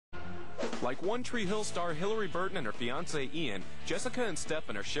Like One Tree Hill star Hilarie Burton and her fiancé Ian, Jessica and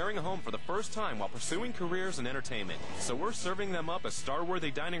Stefan are sharing a home for the first time while pursuing careers in entertainment. So we're serving them up a star-worthy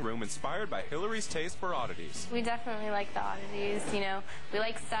dining room inspired by Hilarie's taste for oddities. We definitely like the oddities, you know. We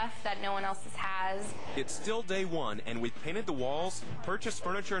like stuff that no one else has. It's still day one, and we've painted the walls, purchased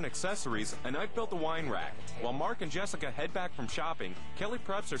furniture and accessories, and I've built the wine rack. While Mark and Jessica head back from shopping, Kelly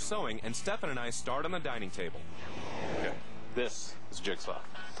preps her sewing, and Stefan and I start on the dining table. Okay. This is jigsaw.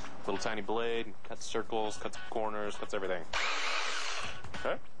 Little tiny blade, cuts circles, cuts corners, cuts everything.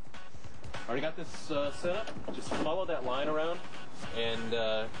 Okay. Already got this set up. Just follow that line around, and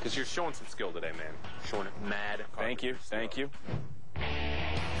because you're showing some skill today, man. Showing it mad. Thank you. Thank you.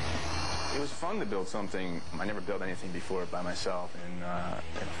 It was fun to build something. I never built anything before by myself, and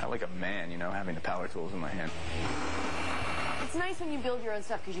it felt like a man, you know, having the power tools in my hand. It's nice when you build your own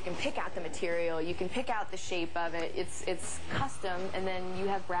stuff because you can pick out the material, you can pick out the shape of it. It's custom, and then you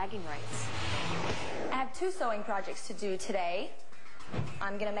have bragging rights. I have 2 sewing projects to do today.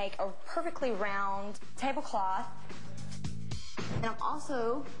 I'm going to make a perfectly round tablecloth, and I'm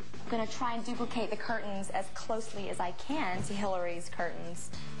also going to try and duplicate the curtains as closely as I can to Hilarie's curtains.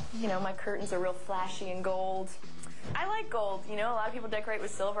 You know, my curtains are real flashy and gold. I like gold. You know, a lot of people decorate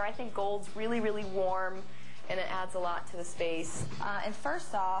with silver. I think gold's really, really warm, and it adds a lot to the space. And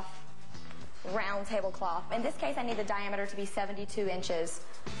first off, round tablecloth. In this case, I need the diameter to be 72 inches.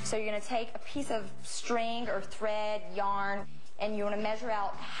 So you're going to take a piece of string or thread, yarn, and you want to measure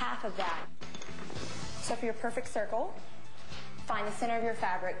out half of that. So for your perfect circle, find the center of your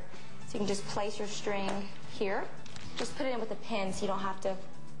fabric. So you can just place your string here. Just put it in with a pin so you don't have to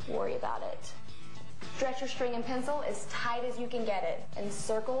worry about it. Stretch your string and pencil as tight as you can get it and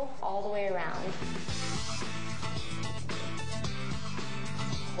circle all the way around.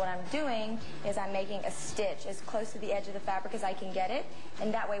 What I'm doing is I'm making a stitch as close to the edge of the fabric as I can get it,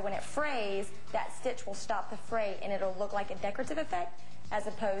 and that way when it frays, that stitch will stop the fray and it'll look like a decorative effect as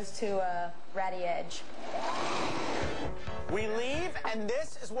opposed to a ratty edge. We leave, and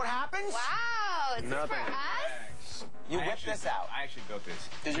this is what happens? Wow, is this for us? You whipped this out. I actually built this.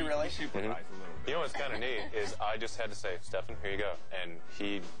 Did you really? Supervised a little bit. You know what's kind of neat is I just had to say, Stefan, here you go, and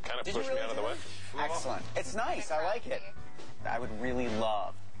he kind of pushed me out of the way. Excellent. It's nice. I like it. I would really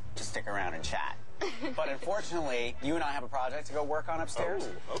love to stick around and chat. But unfortunately, you and I have a project to go work on upstairs.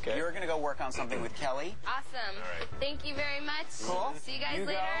 Oh, okay. You're going to go work on something with Kelly. Awesome. All right. Thank you very much. Cool. See you guys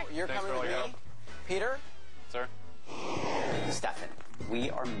later. You're Thanks coming for all with your me. help. Peter? Sir? Stefan, we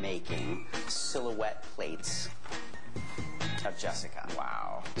are making silhouette plates of Jessica.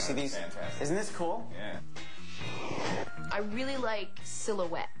 Wow. You see these? Fantastic. Isn't this cool? Yeah. I really like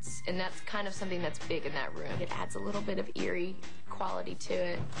silhouettes, and that's kind of something that's big in that room. It adds a little bit of eerie quality to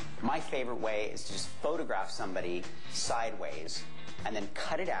it. My favorite way is to just photograph somebody sideways and then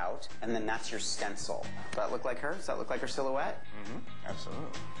cut it out, and then that's your stencil. Does that look like her? Does that look like her silhouette? Mm-hmm. Absolutely.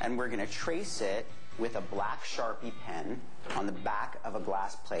 And we're going to trace it with a black Sharpie pen on the back of a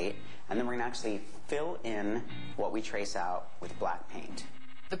glass plate, and then we're going to actually fill in what we trace out with black paint.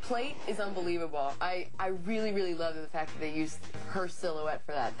 The plate is unbelievable. I really, really love the fact that they used her silhouette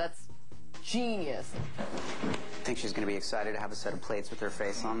for that. That's genius. I think she's going to be excited to have a set of plates with her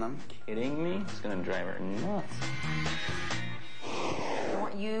face on them. Kidding me? It's going to drive her nuts. I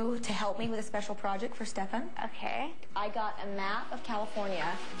want you to help me with a special project for Stefan. Okay. I got a map of California.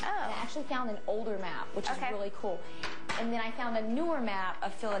 Oh. And I actually found an older map, which is really cool. And then I found a newer map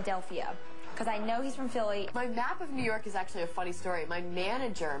of Philadelphia, because I know he's from Philly. My map of New York is actually a funny story. My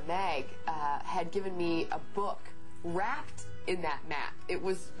manager, Meg, had given me a book wrapped in that map. It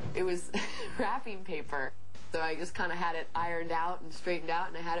was wrapping paper. So I just kind of had it ironed out and straightened out,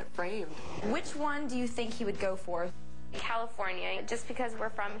 and I had it framed. Which one do you think he would go for? California, just because we're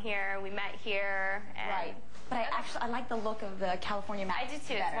from here, we met here. And Right. But I like the look of the California map. I do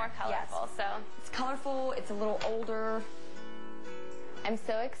too. better. It's more colorful, Yes. so. It's colorful, it's a little older. I'm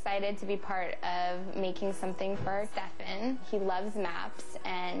so excited to be part of making something for Stefan. He loves maps,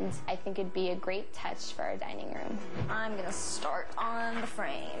 and I think it'd be a great touch for our dining room. I'm gonna start on the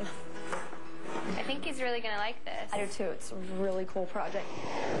frame. I think he's really gonna like this. I do too. It's a really cool project.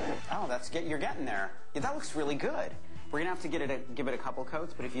 Oh, you're getting there. Yeah, that looks really good. We're going to have to give it a couple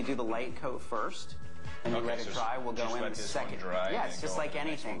coats, but if you do the light coat first and you let it dry, we'll go in the second. Yeah, it's just like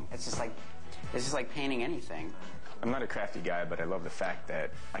anything. It's just like painting anything. I'm not a crafty guy, but I love the fact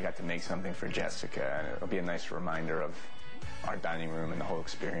that I got to make something for Jessica, and it'll be a nice reminder of our dining room and the whole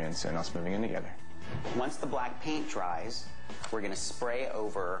experience and us moving in together. Once the black paint dries, we're going to spray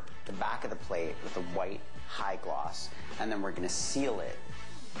over the back of the plate with a white high gloss, and then we're going to seal it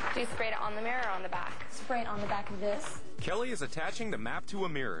Do you spray it on the mirror or on the back? Spray it on the back of this. Kelly is attaching the map to a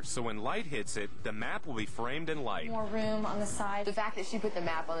mirror, so when light hits it, the map will be framed in light. More room on the side. The fact that she put the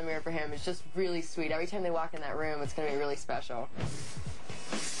map on the mirror for him is just really sweet. Every time they walk in that room, it's going to be really special.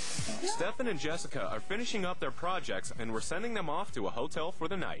 Stefan and Jessica are finishing up their projects, and we're sending them off to a hotel for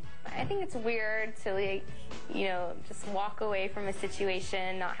the night. I think it's weird to, like, you know, just walk away from a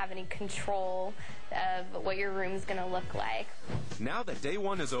situation, not have any control of what your room's gonna look like. Now that day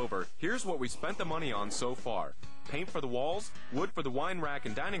one is over, here's what we spent the money on so far. Paint for the walls, wood for the wine rack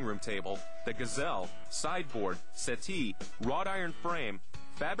and dining room table, the gazelle, sideboard, settee, wrought iron frame,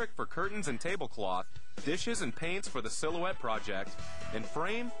 fabric for curtains and tablecloth, dishes and paints for the silhouette project, and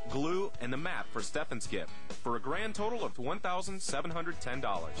frame, glue, and the map for Stefan's gift, for a grand total of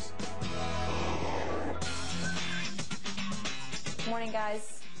 $1,710. Morning,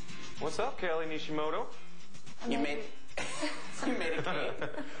 guys. What's up, Kelly Nishimoto? You made a cape.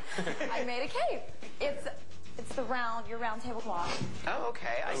 I made a cape. It's your round tablecloth. Oh,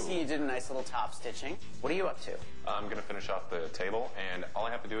 okay. I see you did a nice little top stitching. What are you up to? I'm going to finish off the table, and all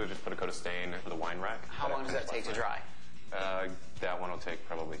I have to do is just put a coat of stain for the wine rack. How long does that take to dry? That one will take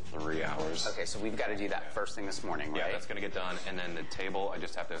probably 3 hours. Okay, so we've got to do that first thing this morning, right? Yeah, that's going to get done, and then the table, I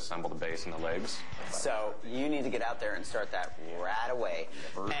just have to assemble the base and the legs. So you need to get out there and start that right away.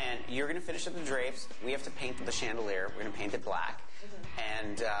 And you're going to finish up the drapes. We have to paint the chandelier. We're going to paint it black.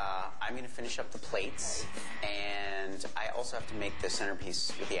 And I'm going to finish up the plates. And I also have to make the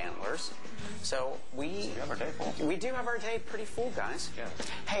centerpiece with the antlers. So we have our day full. We do have our day pretty full, guys. Yeah.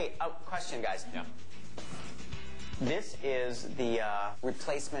 Hey, question, guys. Yeah. This is the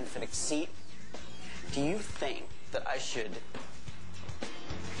replacement for the seat. Do you think that I should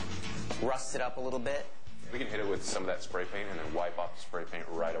rust it up a little bit? We can hit it with some of that spray paint and then wipe off the spray paint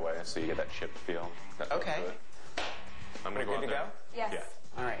right away so you get that chipped feel. Okay. I'm going to go out Good to there. go? Yes. Yeah.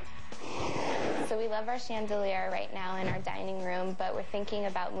 All right. So we love our chandelier right now in our dining room, but we're thinking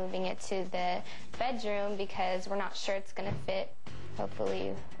about moving it to the bedroom because we're not sure it's going to fit.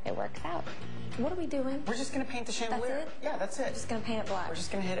 Hopefully it works out. What are we doing? We're just going to paint the chandelier. That's it? Yeah, that's it. Just going to paint it black. We're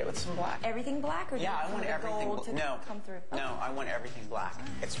just going to hit it with some black. Everything black, or do Yeah, you I want the everything gold to come through? No, I want everything black.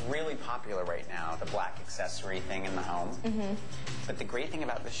 It's really popular right now, the black accessory thing in the home. Mm-hmm. But the great thing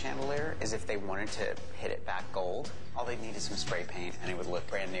about the chandelier is if they wanted to hit it back gold, all they need is some spray paint and it would look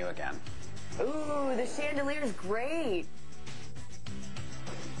brand new again. Ooh, the chandelier's great.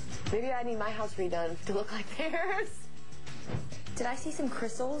 Maybe I need my house redone to look like theirs. Did I see some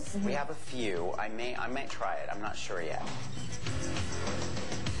crystals? We have a few. I might try it. I'm not sure yet.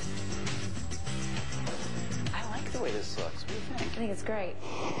 I like the way this looks. What do you think? I think it's great.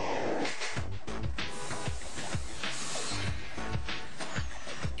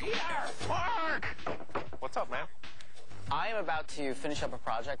 What's up, man? I am about to finish up a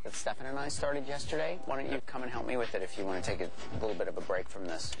project that Stefan and I started yesterday. Why don't you come and help me with it if you want to take a little bit of a break from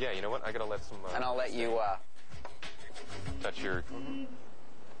this? Yeah, you know what? I got to let some... And I'll let you... touch your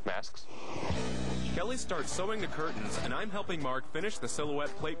masks. Kelly starts sewing the curtains, and I'm helping Mark finish the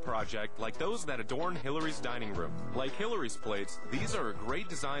silhouette plate project like those that adorn Hilarie's dining room. Like Hilarie's plates, these are a great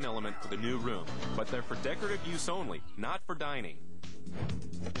design element for the new room, but they're for decorative use only, not for dining.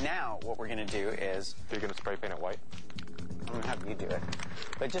 Now, what we're going to do is... You're going to spray paint it white? I'm going to have you do it.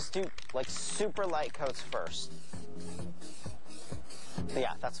 But just do, like, super light coats first.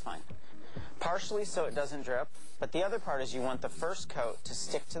 Yeah, that's fine. Partially so it doesn't drip, but the other part is you want the first coat to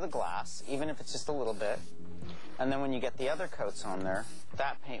stick to the glass, even if it's just a little bit. And then when you get the other coats on there,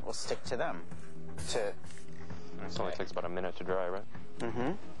 that paint will stick to them. It only takes about a minute to dry, right?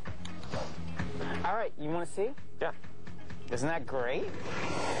 Mm-hmm. All right, you want to see? Yeah. Isn't that great?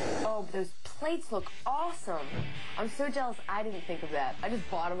 Oh, those plates look awesome. I'm so jealous I didn't think of that. I just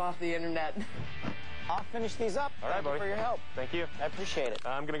bought them off the internet. I'll finish these up. All right, Thank you buddy. for your help. Thank you. I appreciate it.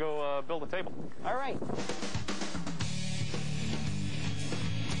 I'm going to go build a table. All right.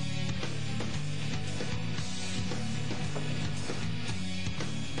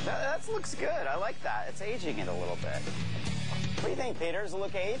 That looks good. I like that. It's aging it a little bit. What do you think, Peter? Does it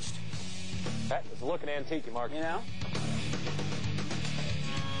look aged? It's looking antique, Mark. You know?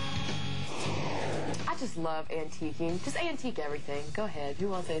 I just love antiquing. Just antique everything. Go ahead. Who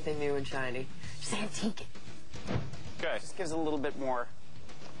wants anything new and shiny? Just antique it. Okay. Just gives it a little bit more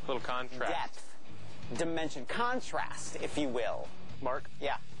Little contrast. depth, dimension, contrast, if you will. Mark?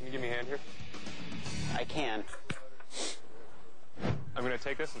 Yeah, Can you give me a hand here? I can. I'm going to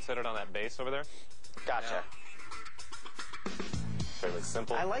take this and set it on that base over there. Gotcha. Fairly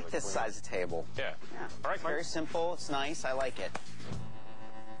simple. I like really this clean. size of table. Yeah. Yeah. All right, It's Mark. very simple. It's nice. I like it.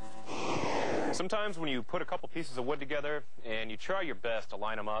 Sometimes when you put a couple pieces of wood together and you try your best to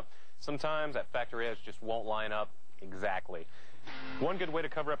line them up, sometimes that factory edge just won't line up exactly. One good way to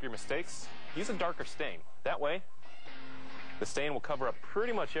cover up your mistakes, use a darker stain. That way, the stain will cover up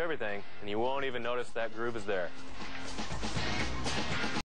pretty much everything and you won't even notice that groove is there.